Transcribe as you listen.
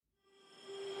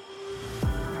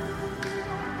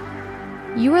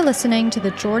You are listening to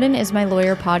the Jordan is My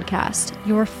Lawyer podcast,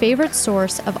 your favorite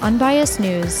source of unbiased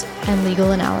news and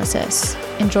legal analysis.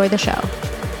 Enjoy the show.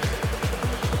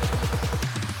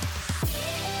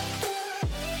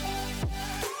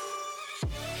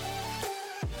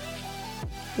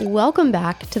 Welcome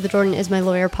back to the Jordan is My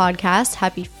Lawyer podcast.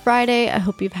 Happy Friday. I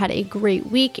hope you've had a great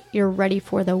week. You're ready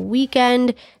for the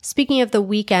weekend. Speaking of the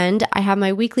weekend, I have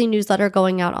my weekly newsletter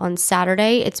going out on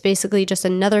Saturday. It's basically just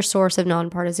another source of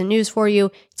nonpartisan news for you.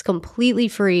 It's completely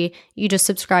free. You just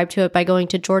subscribe to it by going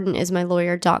to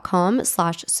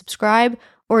jordanismylawyer.com/subscribe,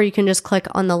 or you can just click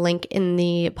on the link in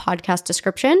the podcast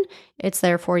description. It's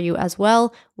there for you as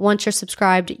well. Once you're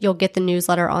subscribed, you'll get the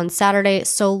newsletter on Saturday,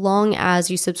 so long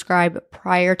as you subscribe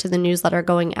prior to the newsletter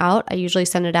going out. I usually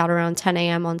send it out around 10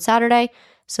 a.m. on Saturday,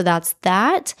 so that's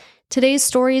that. Today's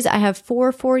stories, I have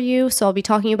 4 for you. So I'll be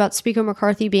talking about Speaker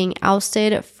McCarthy being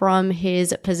ousted from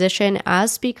his position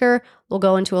as Speaker. We'll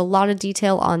go into a lot of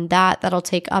detail on that. That'll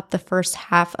take up the first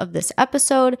half of this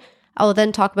episode. I will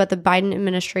then talk about the Biden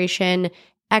administration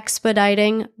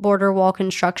expediting border wall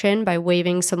construction by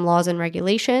waiving some laws and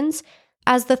regulations.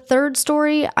 As the third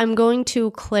story, I'm going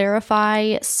to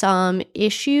clarify some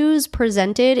issues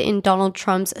presented in Donald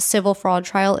Trump's civil fraud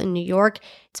trial in New York.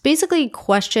 It's basically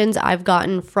questions I've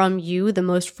gotten from you, the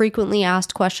most frequently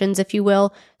asked questions, if you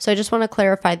will. So I just want to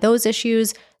clarify those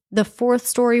issues. The fourth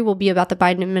story will be about the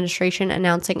Biden administration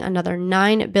announcing another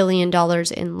 $9 billion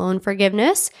in loan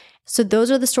forgiveness. So those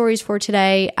are the stories for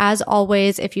today. As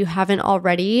always, if you haven't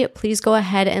already, please go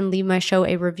ahead and leave my show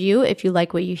a review if you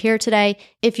like what you hear today.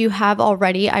 If you have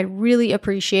already, I really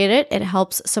appreciate it. It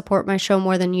helps support my show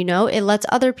more than you know. It lets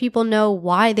other people know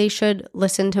why they should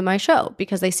listen to my show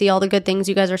because they see all the good things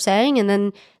you guys are saying and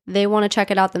then they want to check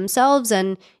it out themselves,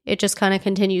 and it just kind of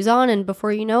continues on. And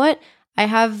before you know it, I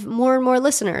have more and more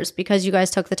listeners because you guys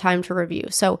took the time to review.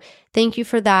 So thank you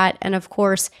for that. And of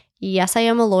course, yes, I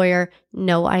am a lawyer.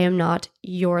 No, I am not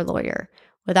your lawyer.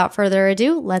 Without further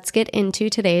ado, let's get into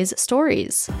today's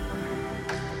stories.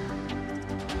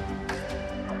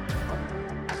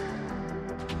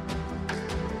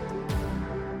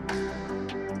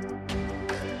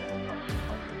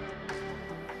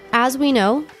 As we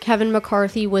know, Kevin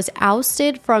McCarthy was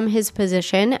ousted from his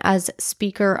position as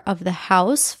Speaker of the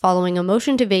House following a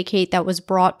motion to vacate that was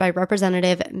brought by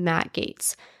Representative Matt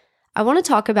Gaetz. I want to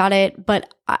talk about it,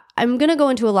 but I'm going to go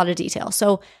into a lot of detail.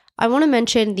 So I want to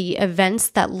mention the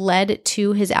events that led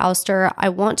to his ouster. I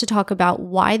want to talk about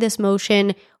why this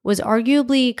motion was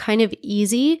arguably kind of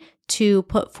easy to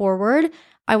put forward.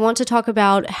 I want to talk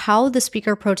about how the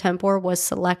Speaker pro tempore was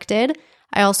selected.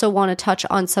 I also want to touch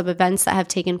on some events that have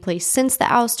taken place since the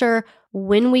ouster,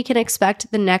 when we can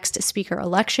expect the next Speaker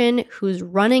election, who's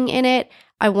running in it.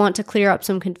 I want to clear up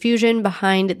some confusion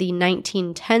behind the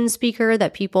 1910 Speaker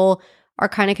that people are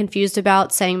kind of confused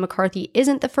about, saying McCarthy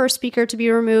isn't the first Speaker to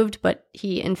be removed, but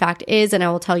he in fact is, and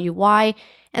I will tell you why.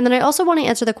 And then I also want to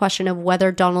answer the question of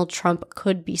whether Donald Trump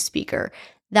could be Speaker.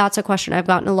 That's a question I've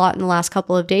gotten a lot in the last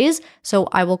couple of days, so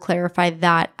I will clarify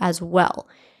that as well.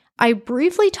 I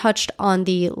briefly touched on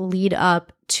the lead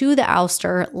up to the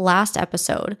ouster last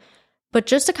episode, but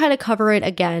just to kind of cover it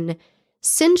again,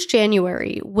 since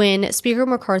January, when Speaker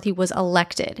McCarthy was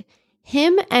elected,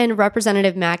 him and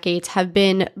Representative Matt Gaetz have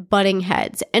been butting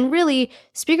heads. And really,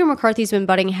 Speaker McCarthy's been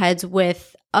butting heads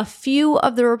with a few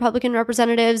of the Republican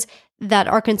representatives that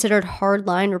are considered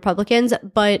hardline Republicans,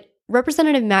 but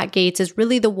Representative Matt Gaetz is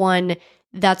really the one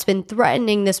that's been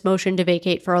threatening this motion to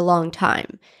vacate for a long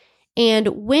time. And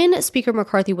when Speaker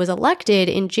McCarthy was elected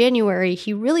in January,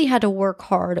 he really had to work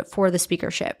hard for the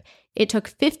speakership. It took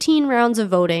 15 rounds of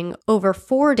voting over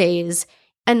 4 days,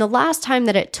 and the last time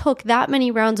that it took that many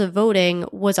rounds of voting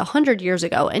was 100 years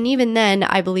ago, and even then,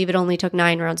 I believe it only took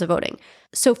 9 rounds of voting.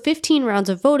 So 15 rounds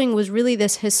of voting was really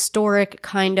this historic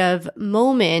kind of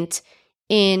moment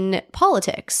in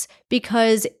politics,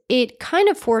 because it kind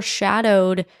of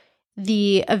foreshadowed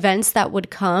the events that would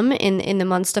come in the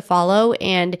months to follow,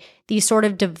 and the sort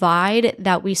of divide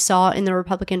that we saw in the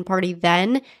Republican Party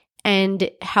then and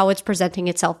how it's presenting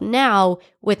itself now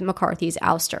with McCarthy's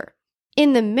ouster.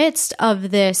 In the midst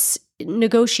of this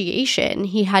negotiation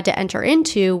he had to enter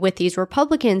into with these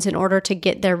Republicans in order to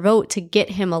get their vote to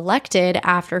get him elected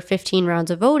after 15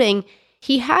 rounds of voting,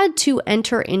 he had to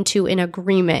enter into an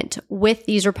agreement with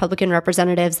these Republican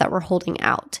representatives that were holding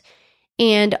out.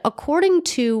 And according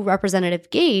to Representative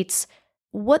Gaetz,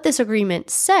 what this agreement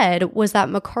said was that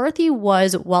McCarthy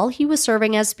was, while he was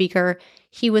serving as Speaker,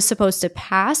 he was supposed to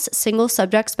pass single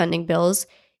subject spending bills.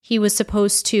 He was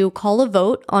supposed to call a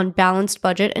vote on balanced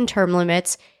budget and term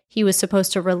limits. He was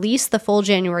supposed to release the full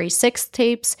January 6th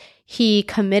tapes. He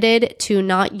committed to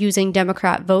not using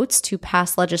Democrat votes to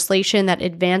pass legislation that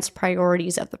advanced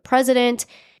priorities of the president.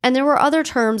 And there were other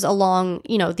terms along,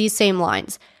 these same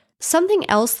lines. Something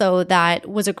else, though, that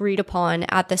was agreed upon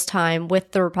at this time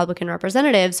with the Republican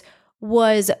representatives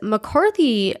was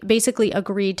McCarthy basically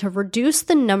agreed to reduce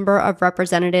the number of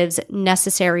representatives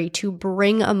necessary to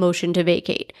bring a motion to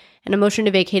vacate. And a motion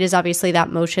to vacate is obviously that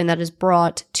motion that is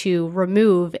brought to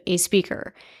remove a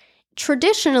speaker.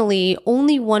 Traditionally,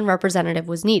 only one representative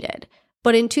was needed.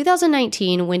 But in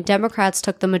 2019, when Democrats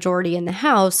took the majority in the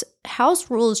House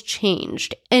rules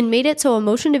changed and made it so a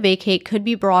motion to vacate could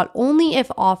be brought only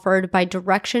if offered by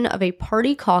direction of a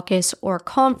party caucus or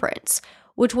conference,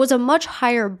 which was a much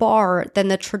higher bar than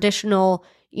the traditional,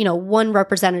 one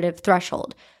representative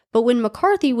threshold. But when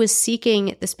McCarthy was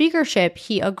seeking the speakership,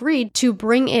 he agreed to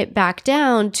bring it back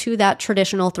down to that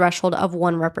traditional threshold of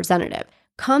one representative.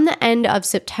 Come the end of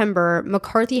September,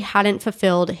 McCarthy hadn't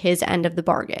fulfilled his end of the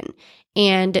bargain.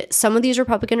 And some of these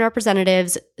Republican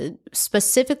representatives,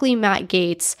 specifically Matt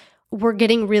Gaetz, were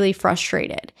getting really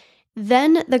frustrated.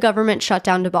 Then the government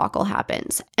shutdown debacle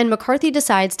happens, and McCarthy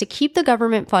decides to keep the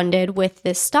government funded with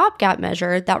this stopgap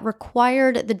measure that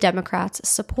required the Democrats'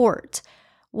 support.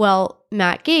 Well,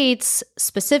 Matt Gaetz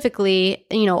specifically,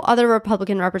 other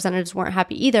Republican representatives weren't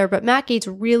happy either, but Matt Gaetz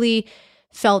really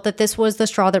felt that this was the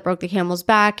straw that broke the camel's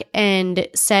back and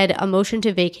said a motion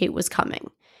to vacate was coming.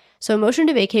 So a motion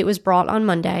to vacate was brought on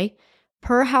Monday.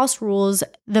 Per House rules,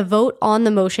 the vote on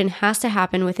the motion has to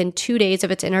happen within 2 days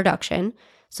of its introduction.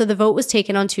 So the vote was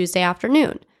taken on Tuesday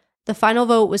afternoon. The final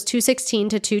vote was 216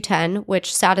 to 210,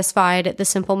 which satisfied the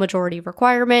simple majority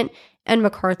requirement, and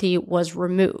McCarthy was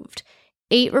removed.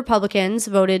 8 Republicans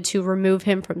voted to remove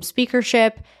him from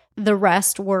speakership. The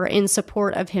rest were in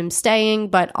support of him staying,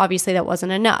 but obviously that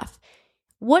wasn't enough.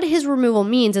 What his removal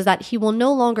means is that he will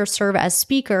no longer serve as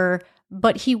speaker,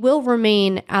 but he will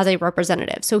remain as a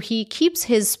representative. So he keeps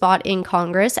his spot in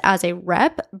Congress as a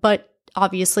rep, but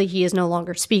obviously he is no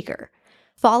longer speaker.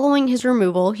 Following his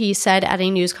removal, he said at a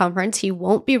news conference he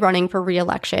won't be running for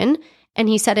re-election, and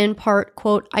he said in part,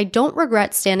 quote, "I don't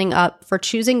regret standing up for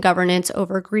choosing governance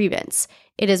over grievance.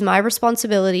 It is my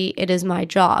responsibility. It is my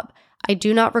job. I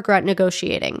do not regret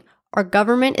negotiating. Our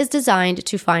government is designed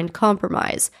to find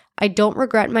compromise. I don't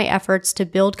regret my efforts to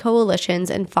build coalitions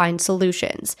and find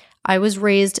solutions. I was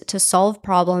raised to solve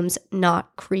problems,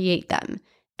 not create them."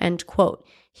 End quote.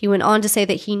 He went on to say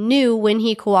that he knew when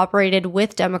he cooperated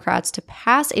with Democrats to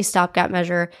pass a stopgap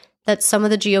measure that some of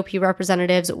the GOP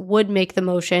representatives would make the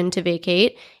motion to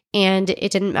vacate, and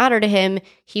it didn't matter to him.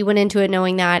 He went into it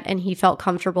knowing that, and he felt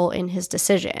comfortable in his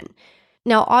decision.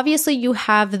 Now, obviously, you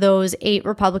have those 8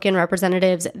 Republican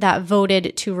representatives that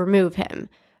voted to remove him.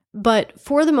 But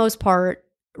for the most part,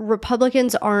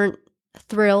 Republicans aren't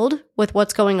thrilled with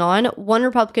what's going on. One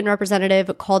Republican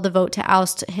representative called the vote to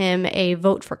oust him a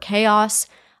vote for chaos.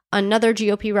 Another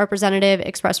GOP representative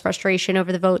expressed frustration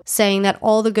over the vote, saying that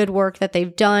all the good work that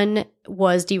they've done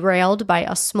was derailed by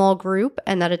a small group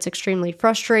and that it's extremely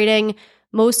frustrating.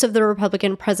 Most of the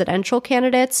Republican presidential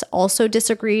candidates also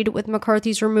disagreed with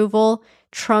McCarthy's removal.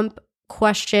 Trump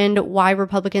questioned why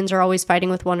Republicans are always fighting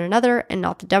with one another and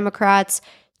not the Democrats.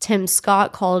 Tim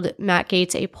Scott called Matt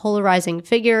Gaetz a polarizing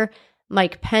figure.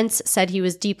 Mike Pence said he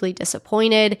was deeply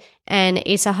disappointed, and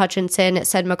Asa Hutchinson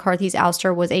said McCarthy's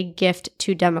ouster was a gift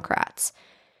to Democrats.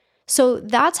 So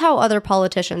that's how other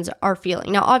politicians are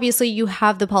feeling. Now, obviously, you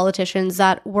have the politicians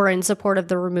that were in support of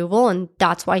the removal, and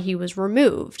that's why he was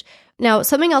removed. Now,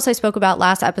 something else I spoke about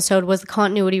last episode was the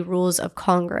continuity rules of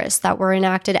Congress that were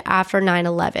enacted after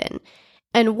 9/11.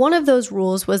 And one of those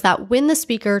rules was that when the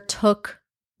speaker took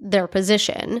their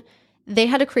position, they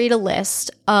had to create a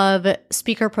list of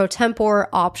speaker pro tempore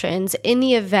options in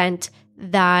the event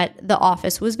that the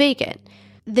office was vacant.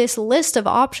 This list of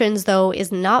options, though,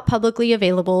 is not publicly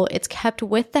available. It's kept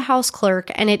with the House clerk,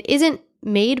 and it isn't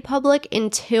made public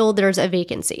until there's a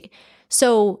vacancy.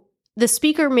 So the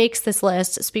speaker makes this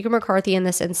list. Speaker McCarthy, in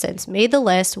this instance, made the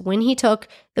list when he took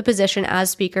the position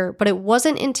as speaker, but it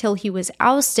wasn't until he was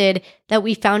ousted that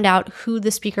we found out who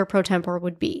the speaker pro tempore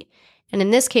would be. And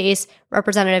in this case,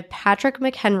 Representative Patrick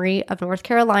McHenry of North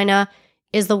Carolina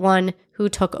is the one who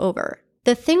took over.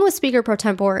 The thing with Speaker pro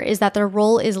tempore is that their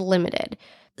role is limited.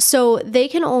 So they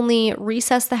can only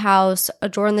recess the House,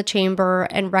 adjourn the chamber,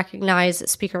 and recognize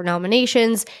speaker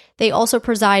nominations. They also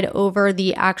preside over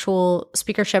the actual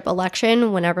speakership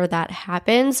election whenever that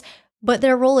happens, but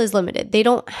their role is limited. They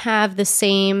don't have the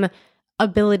same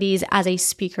abilities as a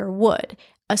speaker would.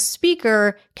 A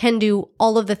speaker can do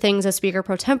all of the things a speaker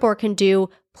pro tempore can do,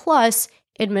 plus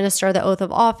administer the oath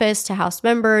of office to House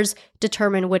members,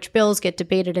 determine which bills get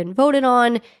debated and voted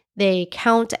on. They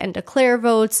count and declare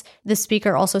votes. The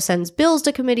Speaker also sends bills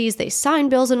to committees. They sign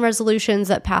bills and resolutions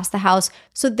that pass the House.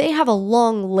 So they have a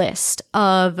long list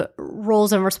of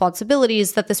roles and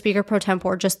responsibilities that the Speaker pro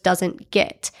tempore just doesn't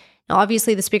get. Now,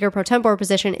 obviously, the Speaker pro tempore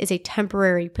position is a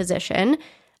temporary position,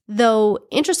 though,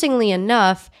 interestingly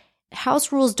enough,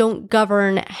 House rules don't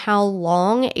govern how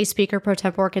long a Speaker pro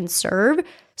tempore can serve,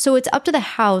 so it's up to the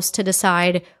House to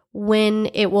decide when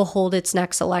it will hold its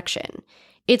next election.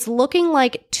 It's looking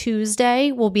like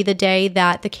Tuesday will be the day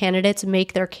that the candidates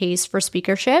make their case for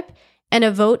speakership, and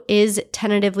a vote is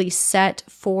tentatively set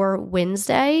for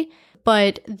Wednesday.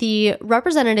 But the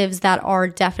representatives that are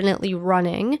definitely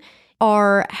running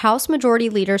are House Majority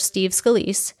Leader Steve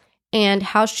Scalise and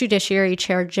House Judiciary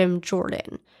Chair Jim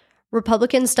Jordan.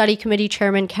 Republican Study Committee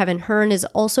Chairman Kevin Hern is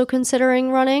also considering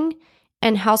running,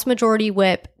 and House Majority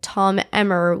Whip Tom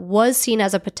Emmer was seen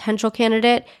as a potential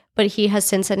candidate, but he has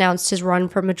since announced his run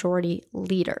for Majority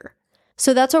Leader.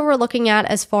 So that's what we're looking at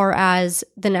as far as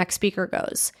the next speaker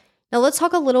goes. Now let's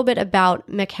talk a little bit about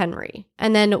McHenry,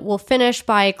 and then we'll finish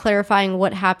by clarifying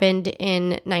what happened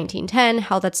in 1910,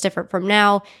 how that's different from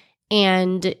now,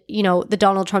 and, the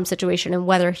Donald Trump situation and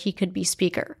whether he could be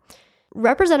speaker.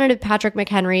 Representative Patrick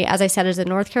McHenry, as I said, is a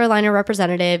North Carolina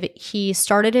representative. He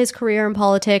started his career in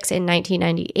politics in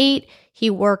 1998. He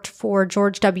worked for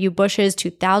George W. Bush's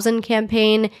 2000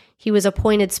 campaign. He was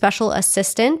appointed special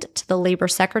assistant to the labor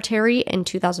secretary in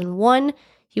 2001.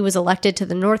 He was elected to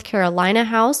the North Carolina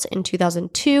House in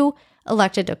 2002,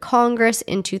 elected to Congress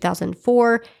in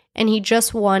 2004, and he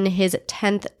just won his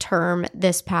 10th term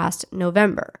this past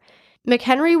November.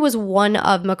 McHenry was one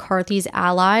of McCarthy's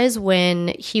allies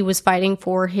when he was fighting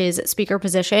for his speaker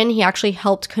position. He actually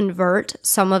helped convert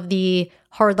some of the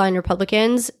hardline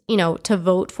Republicans, to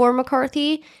vote for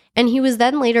McCarthy. And he was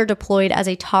then later deployed as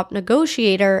a top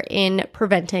negotiator in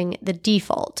preventing the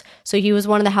default. So he was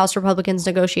one of the House Republicans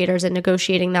negotiators in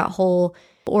negotiating that whole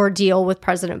ordeal with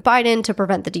President Biden to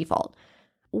prevent the default.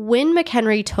 When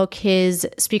McHenry took his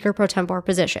speaker pro tempore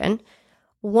position,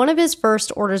 one of his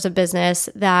first orders of business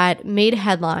that made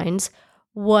headlines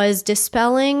was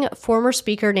dispelling former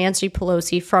Speaker Nancy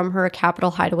Pelosi from her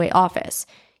Capitol Hideaway office.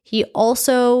 He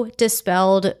also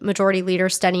dispelled Majority Leader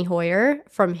Steny Hoyer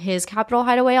from his Capitol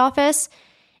Hideaway office,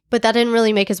 but that didn't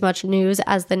really make as much news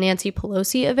as the Nancy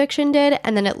Pelosi eviction did.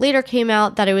 And then it later came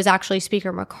out that it was actually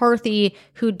Speaker McCarthy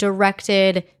who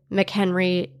directed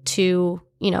McHenry to,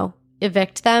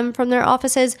 evict them from their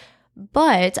offices.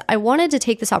 But I wanted to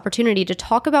take this opportunity to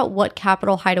talk about what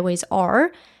Capitol Hideaways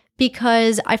are,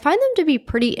 because I find them to be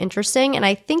pretty interesting, and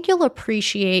I think you'll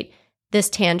appreciate this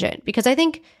tangent, because I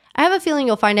have a feeling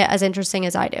you'll find it as interesting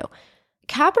as I do.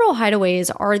 Capitol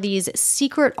Hideaways are these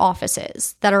secret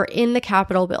offices that are in the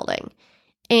Capitol building,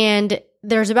 and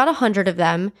there's about 100 of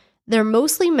them. They're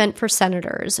mostly meant for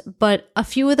senators, but a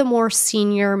few of the more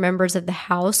senior members of the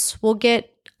House will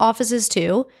get offices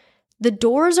too. The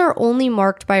doors are only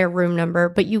marked by a room number,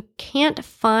 but you can't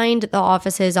find the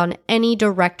offices on any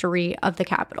directory of the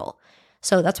Capitol.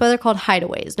 So that's why they're called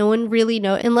hideaways. No one really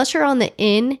knows, unless you're on the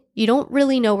in, you don't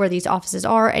really know where these offices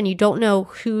are, and you don't know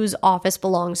whose office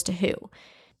belongs to who.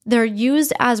 They're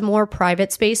used as more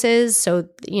private spaces, so,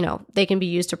 they can be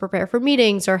used to prepare for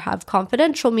meetings or have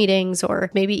confidential meetings,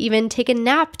 or maybe even take a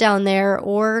nap down there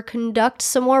or conduct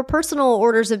some more personal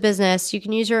orders of business. You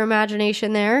can use your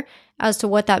imagination there as to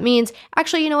what that means.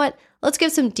 Actually, you know what? Let's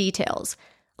give some details.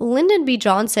 Lyndon B.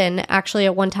 Johnson actually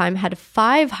at one time had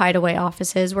 5 hideaway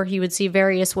offices where he would see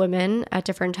various women at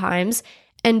different times.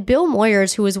 And Bill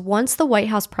Moyers, who was once the White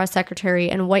House press secretary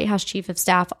and White House chief of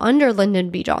staff under Lyndon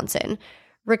B. Johnson,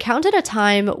 recounted a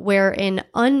time where an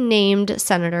unnamed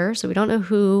senator, so we don't know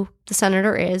who the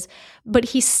senator is, but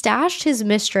he stashed his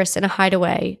mistress in a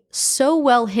hideaway so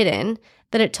well hidden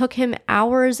that it took him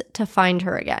hours to find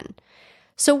her again.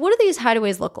 So what do these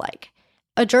hideaways look like?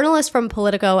 A journalist from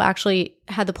Politico actually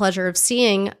had the pleasure of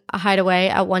seeing a hideaway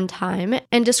at one time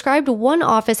and described one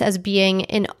office as being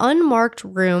an unmarked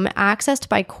room accessed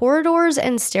by corridors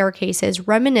and staircases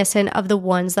reminiscent of the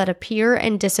ones that appear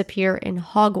and disappear in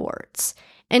Hogwarts.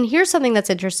 And here's something that's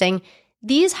interesting.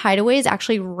 These hideaways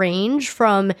actually range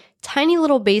from tiny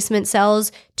little basement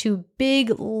cells to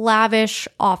big, lavish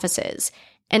offices.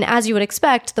 And as you would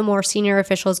expect, the more senior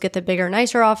officials get the bigger,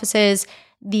 nicer offices.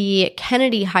 The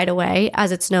Kennedy Hideaway,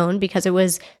 as it's known because it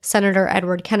was Senator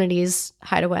Edward Kennedy's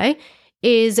hideaway,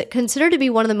 is considered to be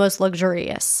one of the most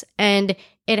luxurious. And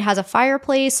it has a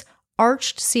fireplace,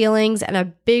 arched ceilings, and a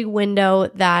big window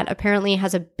that apparently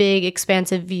has a big,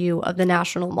 expansive view of the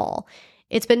National Mall.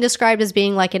 It's been described as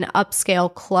being like an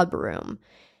upscale club room.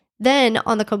 Then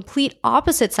on the complete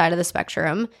opposite side of the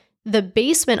spectrum, the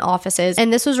basement offices,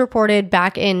 and this was reported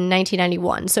back in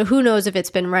 1991, so who knows if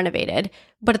it's been renovated,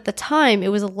 but at the time it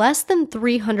was less than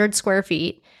 300 square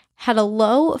feet, had a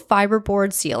low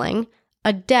fiberboard ceiling,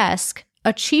 a desk,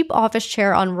 a cheap office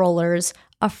chair on rollers,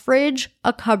 a fridge,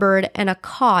 a cupboard, and a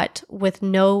cot with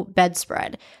no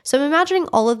bedspread. So I'm imagining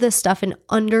all of this stuff in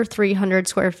under 300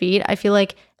 square feet. I feel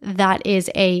like that is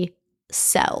a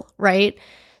cell, right?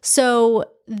 So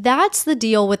that's the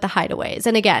deal with the hideaways.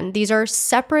 And again, these are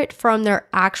separate from their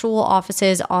actual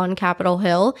offices on Capitol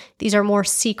Hill. These are more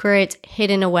secret,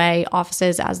 hidden away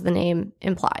offices, as the name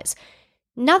implies.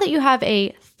 Now that you have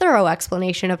a thorough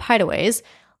explanation of hideaways,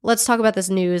 let's talk about this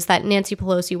news that Nancy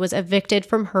Pelosi was evicted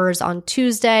from hers on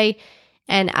Tuesday.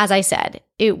 And as I said,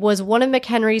 it was one of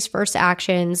McHenry's first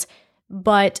actions,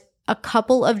 but a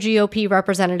couple of GOP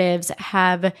representatives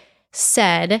have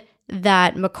said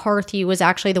that McCarthy was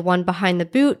actually the one behind the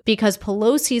boot because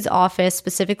Pelosi's office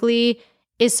specifically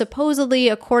is supposedly,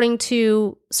 according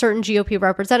to certain GOP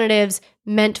representatives,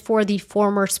 meant for the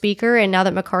former speaker. And now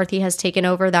that McCarthy has taken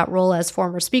over that role as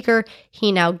former speaker,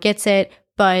 he now gets it.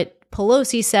 But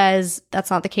Pelosi says that's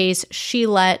not the case. She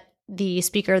let the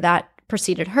speaker that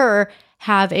preceded her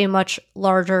have a much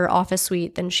larger office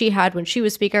suite than she had when she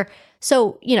was speaker.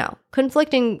 So,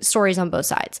 conflicting stories on both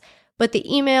sides. But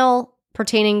the email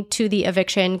pertaining to the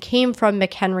eviction came from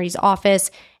McHenry's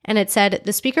office, and it said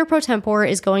the Speaker pro tempore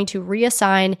is going to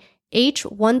reassign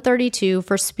H-132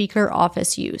 for Speaker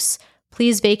office use.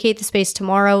 Please vacate the space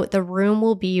tomorrow. The room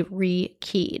will be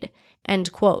re-keyed.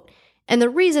 End quote. And the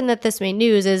reason that this made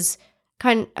news is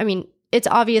it's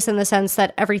obvious in the sense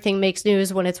that everything makes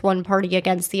news when it's one party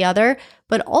against the other,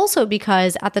 but also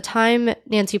because at the time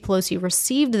Nancy Pelosi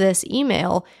received this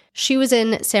email, she was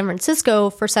in San Francisco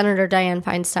for Senator Dianne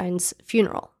Feinstein's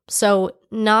funeral. So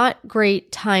not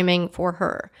great timing for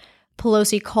her.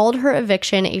 Pelosi called her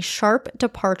eviction a sharp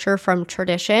departure from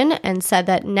tradition and said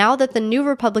that now that the new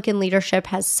Republican leadership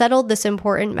has settled this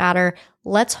important matter,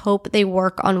 let's hope they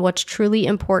work on what's truly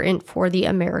important for the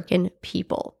American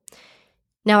people.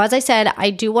 Now, as I said, I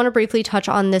do want to briefly touch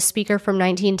on this speaker from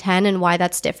 1910 and why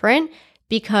that's different,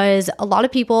 because a lot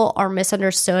of people are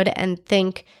misunderstood and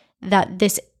think that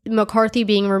this McCarthy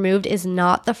being removed is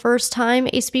not the first time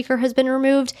a speaker has been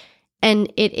removed,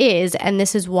 and it is, and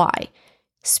this is why.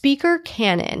 Speaker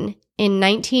Cannon in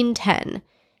 1910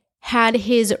 had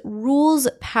his rules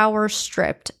power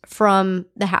stripped from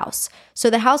the House.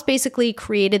 So the House basically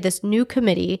created this new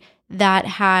committee that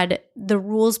had the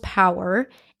rules power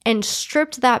and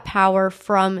stripped that power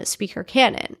from Speaker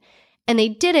Cannon. And they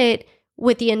did it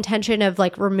with the intention of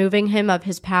removing him of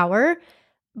his power.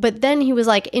 But then he was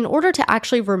like, in order to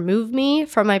actually remove me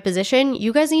from my position,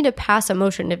 you guys need to pass a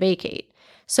motion to vacate.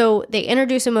 So they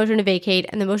introduced a motion to vacate,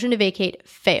 and the motion to vacate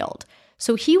failed.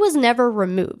 So he was never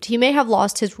removed. He may have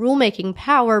lost his rulemaking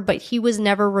power, but he was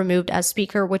never removed as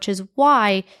speaker, which is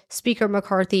why Speaker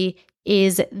McCarthy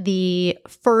is the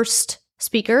first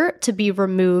speaker to be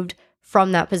removed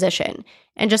from that position.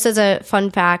 And just as a fun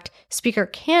fact, Speaker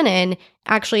Cannon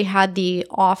actually had the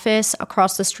office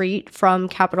across the street from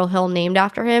Capitol Hill named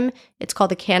after him. It's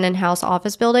called the Cannon House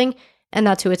Office Building, and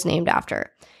that's who it's named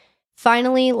after.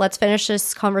 Finally, let's finish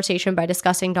this conversation by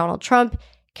discussing Donald Trump.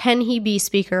 Can he be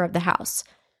Speaker of the House?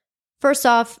 First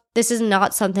off, this is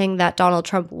not something that Donald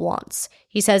Trump wants.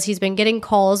 He says he's been getting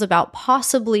calls about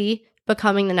possibly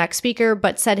becoming the next speaker,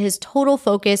 but said his total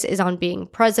focus is on being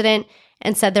president,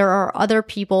 and said there are other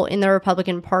people in the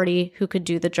Republican Party who could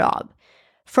do the job.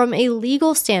 From a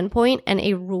legal standpoint and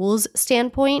a rules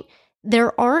standpoint,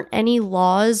 there aren't any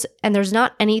laws and there's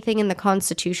not anything in the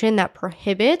Constitution that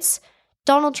prohibits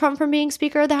Donald Trump from being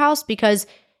Speaker of the House, because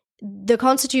the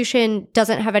Constitution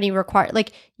doesn't have any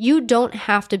you don't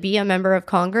have to be a member of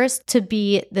Congress to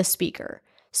be the Speaker.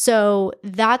 So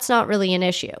that's not really an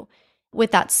issue.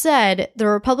 With that said, the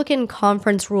Republican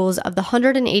conference rules of the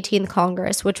 118th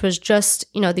Congress, which was just,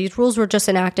 these rules were just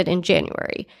enacted in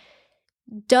January,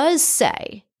 does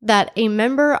say that a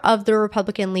member of the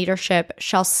Republican leadership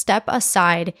shall step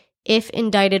aside if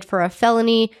indicted for a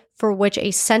felony for which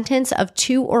a sentence of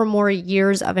 2 or more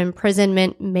years of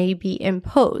imprisonment may be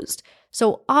imposed.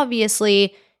 So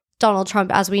obviously, Donald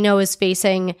Trump, as we know, is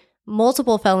facing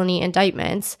multiple felony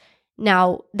indictments.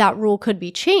 Now, that rule could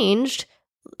be changed.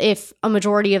 If a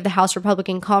majority of the House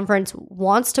Republican Conference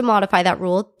wants to modify that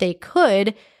rule, they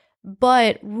could,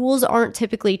 but rules aren't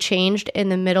typically changed in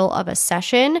the middle of a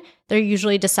session. They're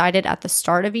usually decided at the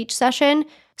start of each session.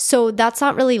 So that's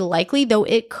not really likely, though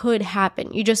it could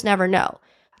happen. You just never know.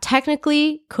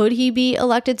 Technically, could he be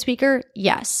elected speaker?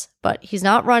 Yes, but he's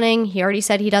not running. He already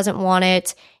said he doesn't want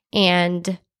it,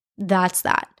 and that's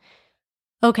that.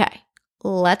 Okay,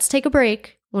 let's take a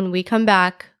break. When we come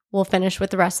back, we'll finish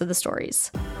with the rest of the stories.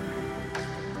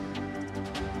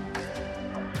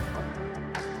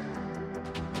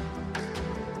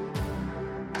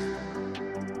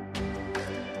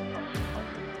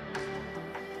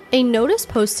 A notice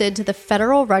posted to the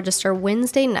Federal Register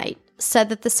Wednesday night said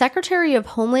that the Secretary of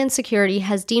Homeland Security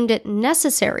has deemed it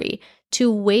necessary to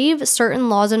waive certain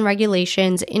laws and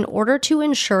regulations in order to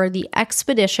ensure the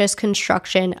expeditious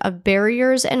construction of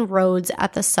barriers and roads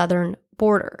at the southern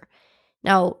border.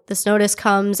 Now, this notice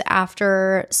comes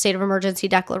after state of emergency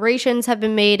declarations have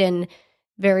been made in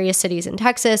various cities in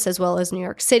Texas, as well as New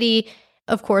York City,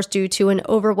 of course, due to an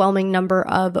overwhelming number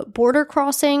of border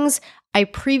crossings. I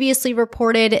previously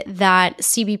reported that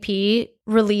CBP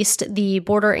released the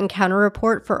border encounter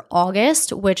report for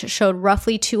August, which showed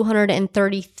roughly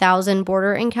 230,000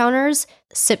 border encounters.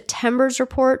 September's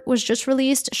report was just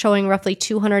released, showing roughly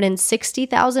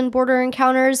 260,000 border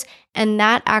encounters, and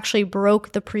that actually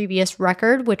broke the previous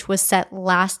record, which was set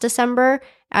last December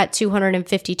at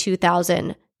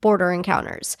 252,000 border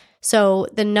encounters. So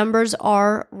the numbers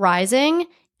are rising,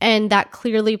 and that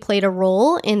clearly played a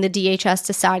role in the DHS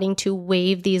deciding to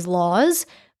waive these laws.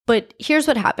 But here's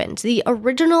what happened. The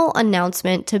original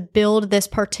announcement to build this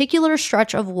particular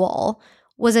stretch of wall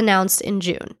was announced in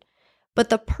June. But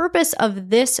the purpose of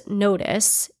this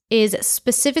notice is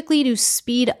specifically to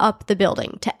speed up the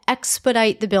building, to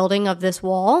expedite the building of this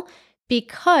wall,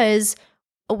 because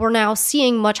we're now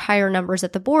seeing much higher numbers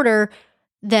at the border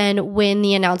than when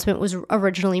the announcement was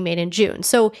originally made in June.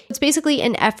 So it's basically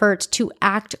an effort to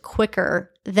act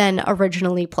quicker than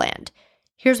originally planned.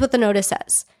 Here's what the notice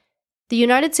says. The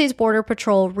United States Border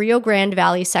Patrol Rio Grande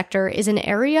Valley sector is an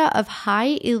area of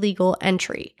high illegal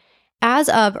entry. As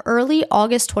of early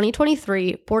August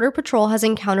 2023, Border Patrol has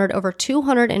encountered over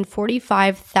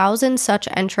 245,000 such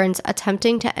entrants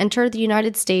attempting to enter the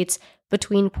United States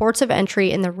between ports of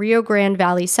entry in the Rio Grande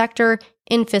Valley sector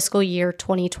in fiscal year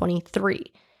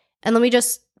 2023. And let me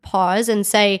just pause and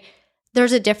say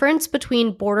there's a difference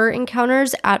between border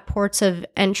encounters at ports of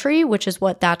entry, which is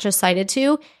what that just cited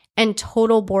to, and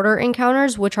total border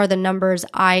encounters, which are the numbers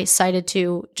I cited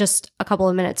to just a couple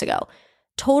of minutes ago.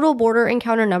 Total border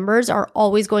encounter numbers are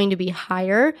always going to be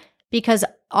higher because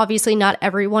obviously not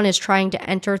everyone is trying to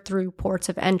enter through ports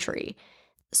of entry.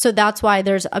 So that's why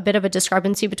there's a bit of a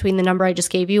discrepancy between the number I just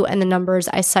gave you and the numbers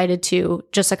I cited to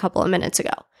just a couple of minutes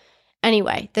ago.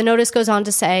 Anyway, the notice goes on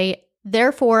to say,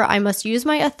 therefore, I must use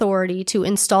my authority to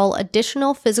install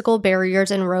additional physical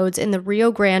barriers and roads in the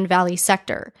Rio Grande Valley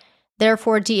sector.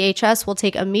 Therefore, DHS will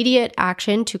take immediate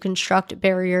action to construct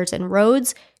barriers and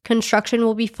roads. Construction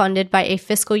will be funded by a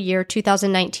fiscal year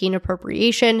 2019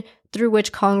 appropriation through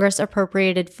which Congress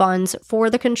appropriated funds for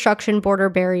the construction border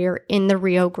barrier in the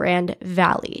Rio Grande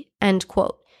Valley, end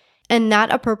quote. And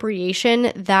that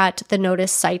appropriation that the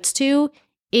notice cites to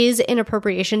is an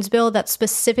appropriations bill that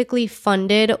specifically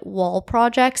funded wall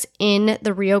projects in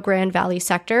the Rio Grande Valley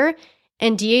sector,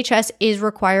 and DHS is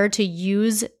required to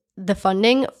use the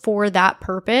funding for that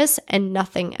purpose and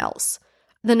nothing else.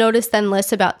 The notice then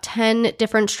lists about 10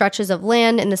 different stretches of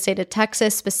land in the state of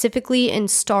Texas, specifically in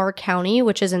Starr County,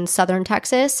 which is in southern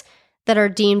Texas, that are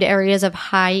deemed areas of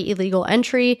high illegal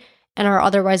entry and are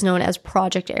otherwise known as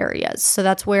project areas. So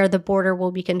that's where the border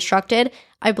will be constructed.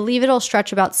 I believe it'll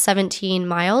stretch about 17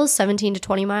 to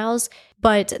 20 miles.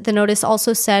 But the notice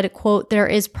also said, quote, there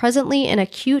is presently an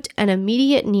acute and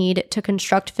immediate need to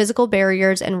construct physical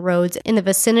barriers and roads in the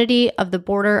vicinity of the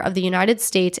border of the United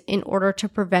States in order to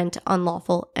prevent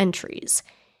unlawful entries.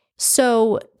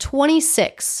 So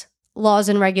 26 laws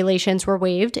and regulations were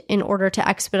waived in order to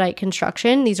expedite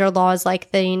construction. These are laws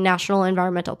like the National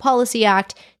Environmental Policy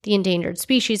Act, the Endangered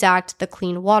Species Act, the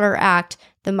Clean Water Act,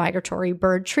 the Migratory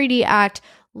Bird Treaty Act,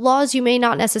 laws you may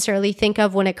not necessarily think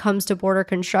of when it comes to border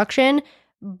construction,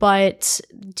 but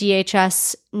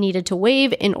DHS needed to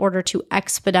waive in order to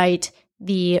expedite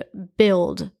the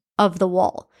build of the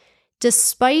wall.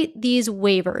 Despite these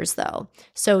waivers, though,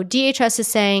 so DHS is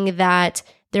saying that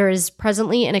there is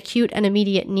presently an acute and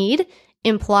immediate need,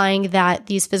 implying that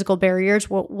these physical barriers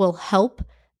will help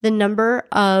the number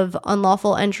of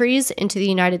unlawful entries into the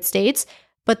United States.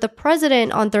 But the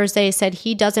president on Thursday said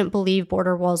he doesn't believe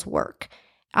border walls work.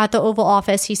 At the Oval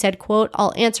Office, he said, quote,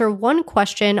 I'll answer one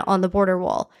question on the border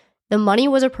wall. The money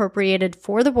was appropriated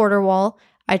for the border wall.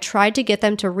 I tried to get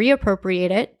them to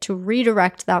reappropriate it, to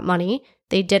redirect that money.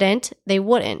 They didn't. They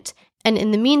wouldn't. And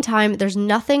in the meantime, there's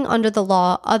nothing under the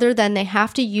law other than they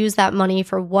have to use that money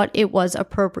for what it was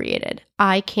appropriated.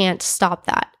 I can't stop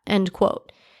that, end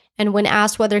quote. And when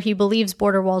asked whether he believes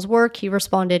border walls work, he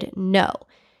responded, no.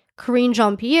 Karine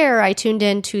Jean-Pierre, I tuned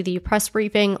in to the press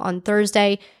briefing on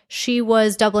Thursday. She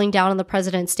was doubling down on the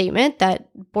president's statement that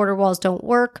border walls don't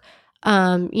work,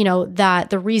 that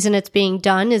the reason it's being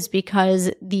done is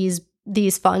because these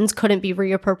funds couldn't be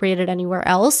reappropriated anywhere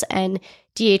else, and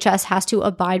DHS has to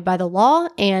abide by the law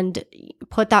and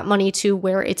put that money to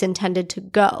where it's intended to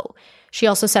go. She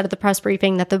also said at the press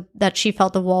briefing that she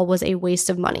felt the wall was a waste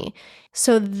of money.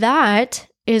 So that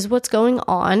is what's going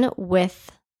on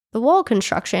with the wall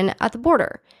construction at the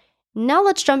border. Now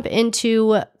let's jump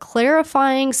into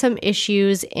clarifying some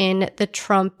issues in the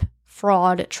Trump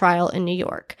fraud trial in New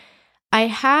York.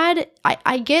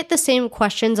 I get the same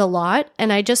questions a lot,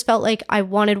 and I just felt like I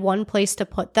wanted one place to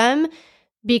put them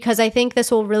because I think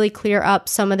this will really clear up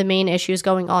some of the main issues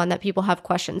going on that people have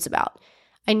questions about.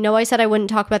 I know I said I wouldn't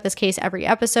talk about this case every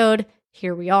episode.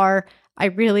 Here we are. I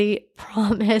really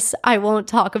promise I won't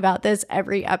talk about this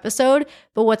every episode,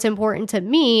 but what's important to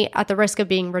me, at the risk of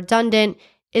being redundant,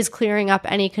 is clearing up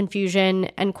any confusion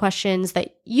and questions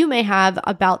that you may have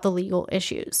about the legal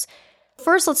issues.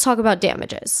 First, let's talk about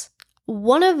damages.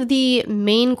 One of the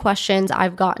main questions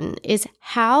I've gotten is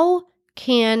how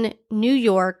can New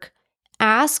York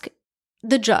ask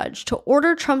the judge to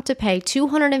order Trump to pay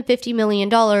 $250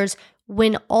 million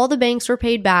when all the banks were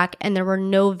paid back and there were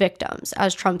no victims,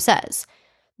 as Trump says?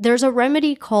 There's a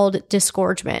remedy called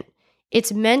disgorgement.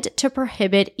 It's meant to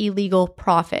prohibit illegal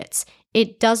profits.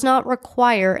 It does not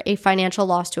require a financial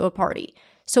loss to a party.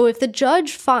 So if the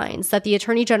judge finds that the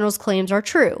Attorney General's claims are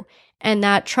true and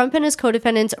that Trump and his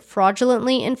co-defendants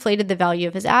fraudulently inflated the value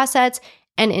of his assets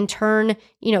and in turn,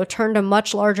 turned a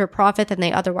much larger profit than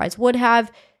they otherwise would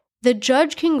have, the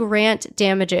judge can grant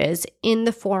damages in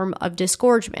the form of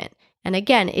disgorgement. And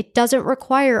again, it doesn't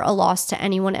require a loss to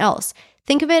anyone else.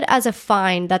 Think of it as a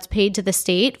fine that's paid to the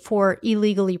state for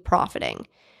illegally profiting.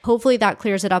 Hopefully that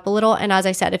clears it up a little. And as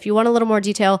I said, if you want a little more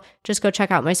detail, just go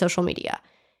check out my social media.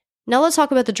 Now let's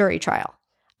talk about the jury trial.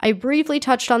 I briefly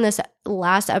touched on this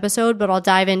last episode, but I'll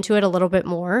dive into it a little bit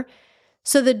more.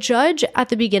 So the judge at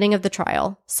the beginning of the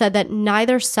trial said that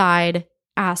neither side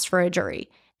asked for a jury,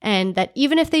 and that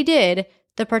even if they did,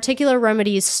 the particular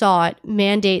remedies sought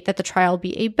mandate that the trial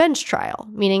be a bench trial,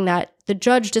 meaning that the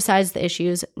judge decides the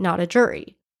issues, not a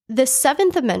jury. The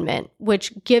Seventh Amendment,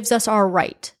 which gives us our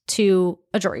right to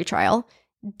a jury trial,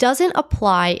 doesn't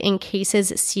apply in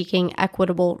cases seeking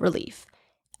equitable relief.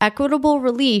 Equitable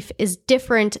relief is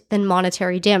different than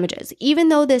monetary damages. Even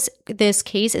though this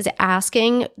case is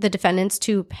asking the defendants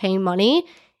to pay money,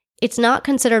 it's not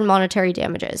considered monetary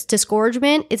damages.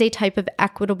 Disgorgement is a type of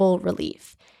equitable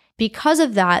relief. Because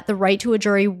of that, the right to a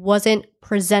jury wasn't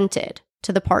presented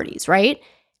to the parties, right?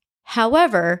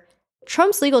 However,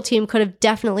 Trump's legal team could have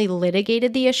definitely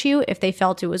litigated the issue if they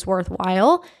felt it was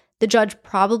worthwhile. The judge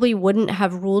probably wouldn't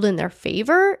have ruled in their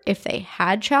favor if they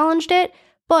had challenged it,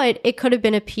 but it could have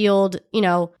been appealed,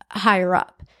 higher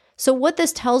up. So what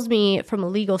this tells me from a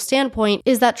legal standpoint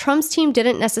is that Trump's team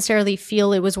didn't necessarily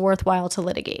feel it was worthwhile to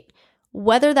litigate.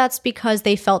 Whether that's because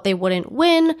they felt they wouldn't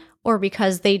win or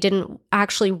because they didn't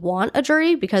actually want a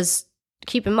jury, because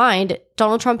keep in mind,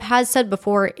 Donald Trump has said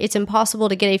before it's impossible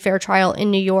to get a fair trial in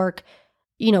New York,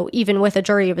 even with a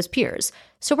jury of his peers.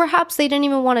 So perhaps they didn't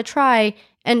even want to try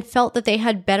and felt that they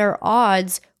had better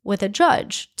odds with a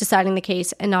judge deciding the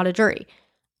case and not a jury.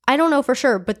 I don't know for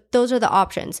sure, but those are the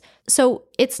options. So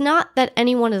it's not that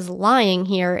anyone is lying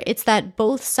here. It's that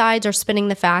both sides are spinning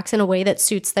the facts in a way that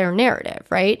suits their narrative,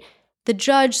 right? The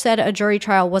judge said a jury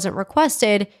trial wasn't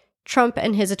requested. Trump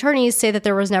and his attorneys say that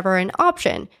there was never an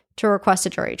option to request a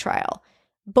jury trial.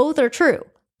 Both are true.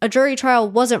 A jury trial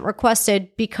wasn't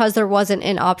requested because there wasn't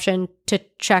an option to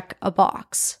check a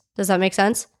box. Does that make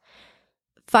sense?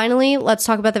 Finally, let's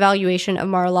talk about the valuation of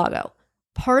Mar-a-Lago.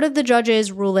 Part of the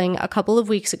judge's ruling a couple of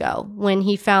weeks ago, when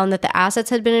he found that the assets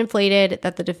had been inflated,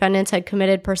 that the defendants had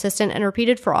committed persistent and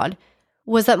repeated fraud,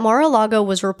 was that Mar-a-Lago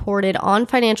was reported on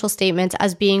financial statements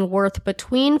as being worth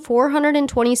between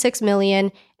 $426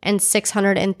 million and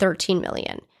 $613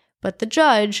 million. But the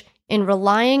judge, in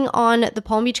relying on the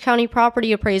Palm Beach County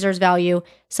property appraiser's value,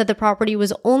 said the property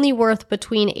was only worth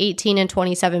between 18 and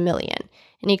 27 million.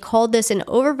 And he called this an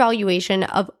overvaluation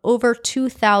of over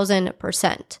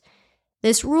 2,000%.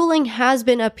 This ruling has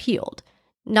been appealed,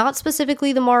 not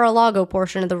specifically the Mar-a-Lago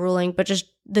portion of the ruling, but just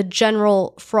the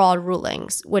general fraud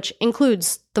rulings, which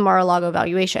includes the Mar-a-Lago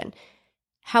valuation.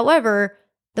 However,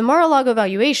 the Mar-a-Lago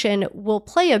valuation will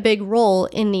play a big role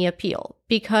in the appeal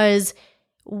because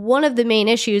one of the main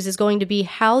issues is going to be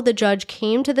how the judge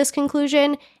came to this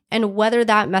conclusion and whether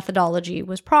that methodology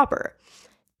was proper.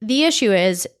 The issue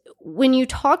is, when you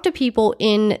talk to people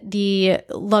in the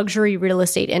luxury real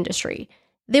estate industry,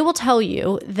 they will tell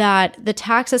you that the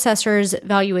tax assessor's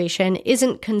valuation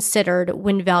isn't considered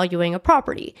when valuing a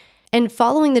property. And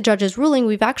following the judge's ruling,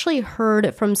 we've actually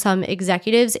heard from some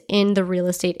executives in the real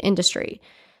estate industry.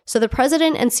 So the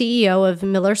president and CEO of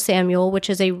Miller Samuel, which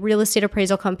is a real estate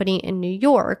appraisal company in New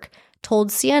York, told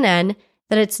CNN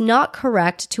that it's not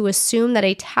correct to assume that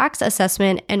a tax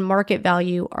assessment and market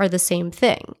value are the same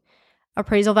thing.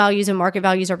 Appraisal values and market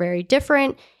values are very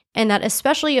different, and that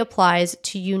especially applies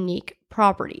to unique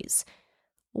properties.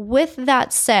 With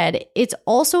that said, it's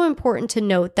also important to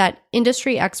note that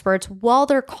industry experts, while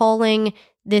they're calling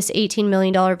this $18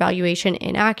 million valuation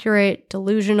inaccurate,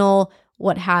 delusional,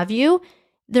 what have you,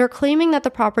 they're claiming that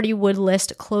the property would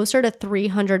list closer to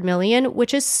 $300 million,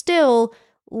 which is still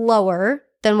lower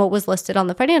than what was listed on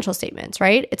the financial statements,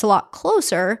 right? It's a lot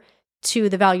closer to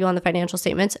the value on the financial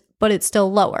statements, but it's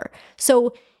still lower.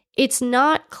 So it's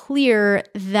not clear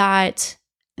that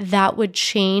that would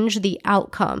change the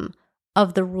outcome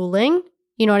of the ruling.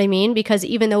 You know what I mean? Because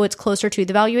even though it's closer to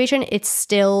the valuation, it's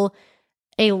still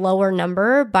a lower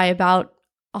number by about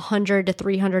 100 to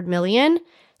 300 million.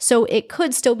 So it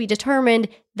could still be determined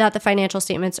that the financial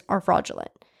statements are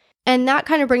fraudulent. And that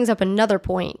kind of brings up another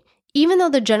point. Even though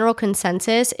the general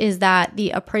consensus is that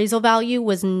the appraisal value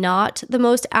was not the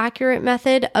most accurate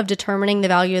method of determining the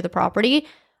value of the property,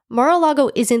 Mar-a-Lago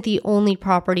isn't the only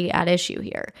property at issue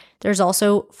here. There's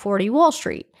also 40 Wall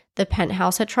Street, the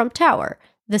penthouse at Trump Tower,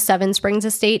 the Seven Springs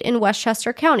Estate in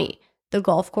Westchester County, the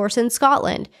golf course in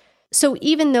Scotland. So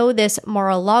even though this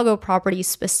Mar-a-Lago property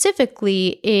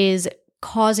specifically is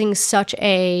causing such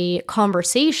a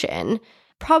conversation,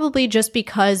 probably just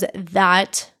because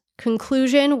that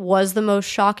conclusion was the most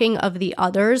shocking of the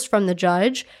others from the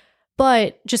judge,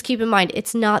 but just keep in mind,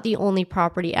 it's not the only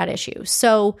property at issue.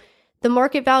 So the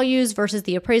market values versus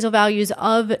the appraisal values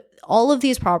of all of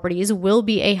these properties will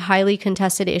be a highly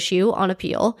contested issue on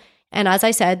appeal. And as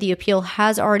I said, the appeal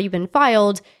has already been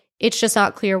filed. It's just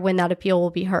not clear when that appeal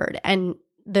will be heard. And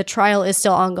the trial is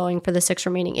still ongoing for the 6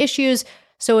 remaining issues.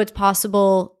 So it's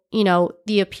possible,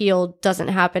 the appeal doesn't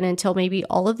happen until maybe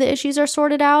all of the issues are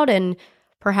sorted out, and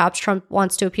perhaps Trump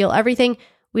wants to appeal everything.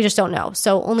 We just don't know.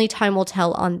 So only time will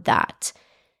tell on that.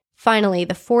 Finally,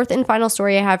 the fourth and final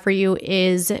story I have for you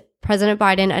is President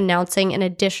Biden announcing an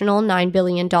additional $9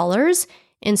 billion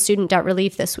in student debt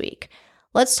relief this week.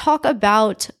 Let's talk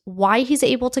about why he's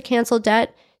able to cancel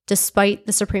debt despite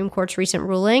the Supreme Court's recent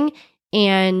ruling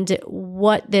and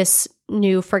what this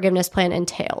new forgiveness plan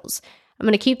entails. I'm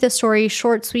going to keep this story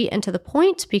short, sweet, and to the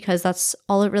point because that's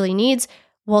all it really needs,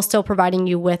 while still providing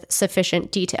you with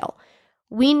sufficient detail.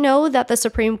 We know that the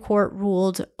Supreme Court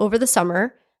ruled over the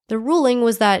summer. The ruling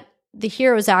was that the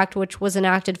HEROES Act, which was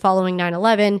enacted following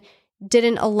 9/11,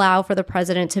 didn't allow for the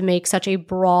president to make such a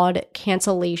broad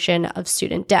cancellation of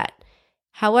student debt.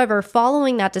 However,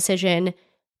 following that decision,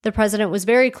 the president was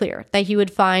very clear that he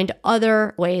would find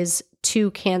other ways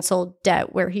to cancel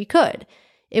debt where he could.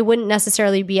 It wouldn't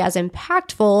necessarily be as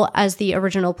impactful as the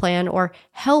original plan or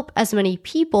help as many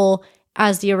people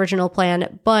as the original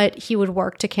plan, but he would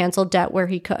work to cancel debt where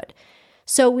he could.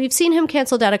 So we've seen him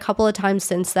cancel debt a couple of times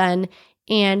since then,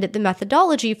 and the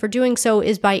methodology for doing so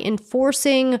is by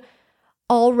enforcing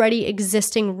already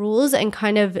existing rules and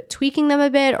kind of tweaking them a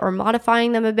bit or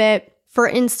modifying them a bit. For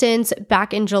instance,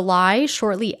 back in July,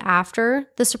 shortly after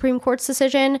the Supreme Court's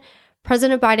decision,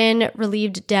 President Biden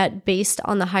relieved debt based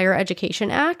on the Higher Education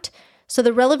Act. So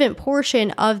the relevant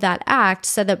portion of that act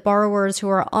said that borrowers who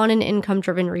are on an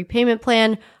income-driven repayment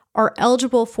plan are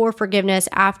eligible for forgiveness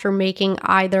after making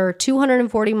either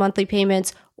 240 monthly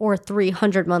payments or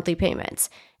 300 monthly payments.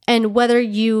 And whether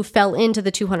you fell into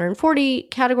the 240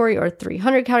 category or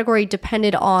 300 category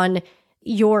depended on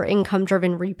your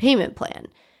income-driven repayment plan.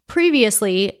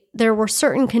 Previously, there were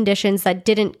certain conditions that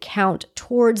didn't count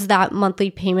towards that monthly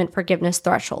payment forgiveness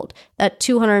threshold, that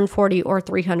 240 or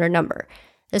 300 number.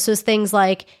 This was things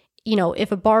like,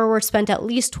 if a borrower spent at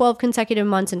least 12 consecutive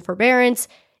months in forbearance,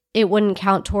 it wouldn't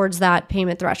count towards that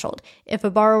payment threshold. If a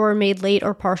borrower made late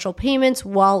or partial payments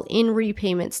while in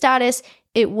repayment status,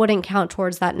 it wouldn't count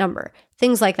towards that number.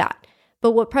 Things like that.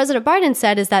 But what President Biden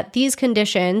said is that these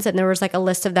conditions, and there was like a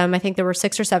list of them, I think there were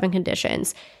 6 or 7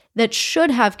 conditions, that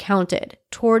should have counted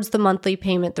towards the monthly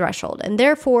payment threshold. And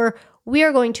therefore, we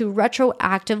are going to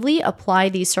retroactively apply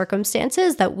these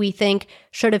circumstances that we think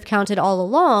should have counted all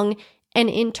along. And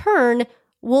in turn,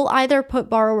 we'll either put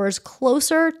borrowers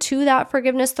closer to that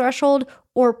forgiveness threshold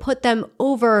or put them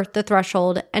over the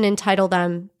threshold and entitle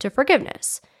them to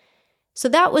forgiveness. So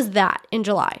that was that in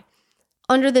July.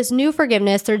 Under this new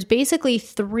forgiveness, there's basically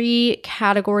 3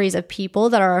 categories of people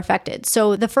that are affected.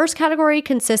 So the first category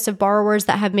consists of borrowers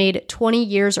that have made 20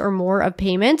 years or more of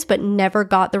payments, but never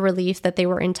got the relief that they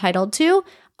were entitled to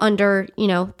under,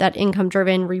 that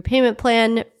income-driven repayment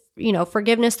plan,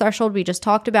 forgiveness threshold we just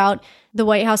talked about. The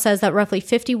White House says that roughly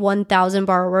 51,000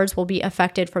 borrowers will be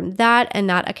affected from that, and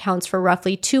that accounts for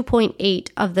roughly 2.8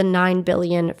 of the $9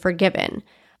 billion forgiven.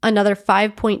 Another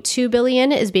 $5.2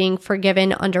 billion is being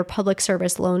forgiven under public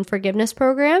service loan forgiveness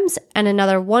programs, and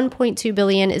another $1.2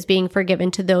 billion is being forgiven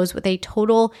to those with a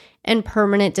total and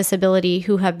permanent disability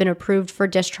who have been approved for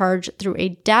discharge through a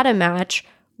data match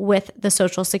with the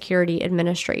Social Security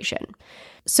Administration.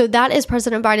 So that is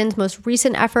President Biden's most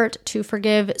recent effort to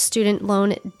forgive student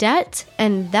loan debt,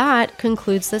 and that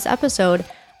concludes this episode.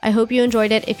 I hope you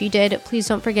enjoyed it. If you did, please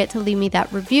don't forget to leave me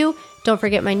that review. Don't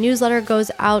forget my newsletter goes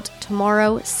out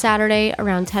tomorrow, Saturday,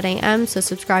 around 10 a.m., so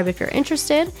subscribe if you're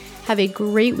interested. Have a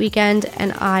great weekend,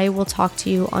 and I will talk to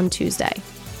you on Tuesday.